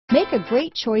Make a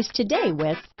great choice today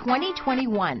with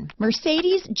 2021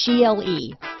 Mercedes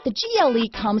GLE. The GLE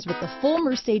comes with the full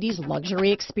Mercedes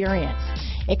luxury experience.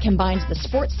 It combines the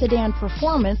sports sedan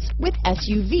performance with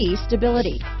SUV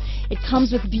stability. It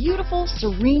comes with beautiful,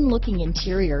 serene-looking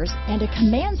interiors and a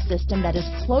command system that is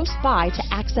close by to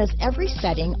access every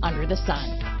setting under the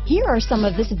sun. Here are some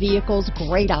of this vehicle's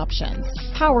great options: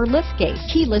 power liftgate,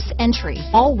 keyless entry,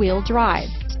 all-wheel drive,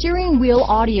 steering wheel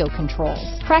audio controls,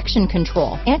 traction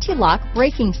control, anti-lock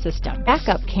braking system,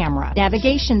 backup camera,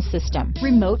 navigation system,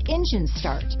 remote engine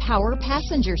start, power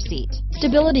passenger seat,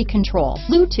 stability control,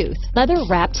 Bluetooth,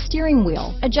 leather-wrapped steering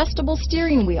wheel, adjustable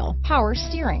steering wheel, power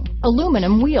steering,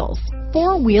 aluminum wheels,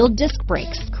 four-wheel disc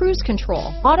brakes, cruise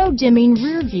control, auto-dimming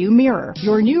rear view mirror.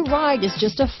 Your new ride is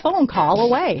just a phone call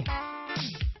away.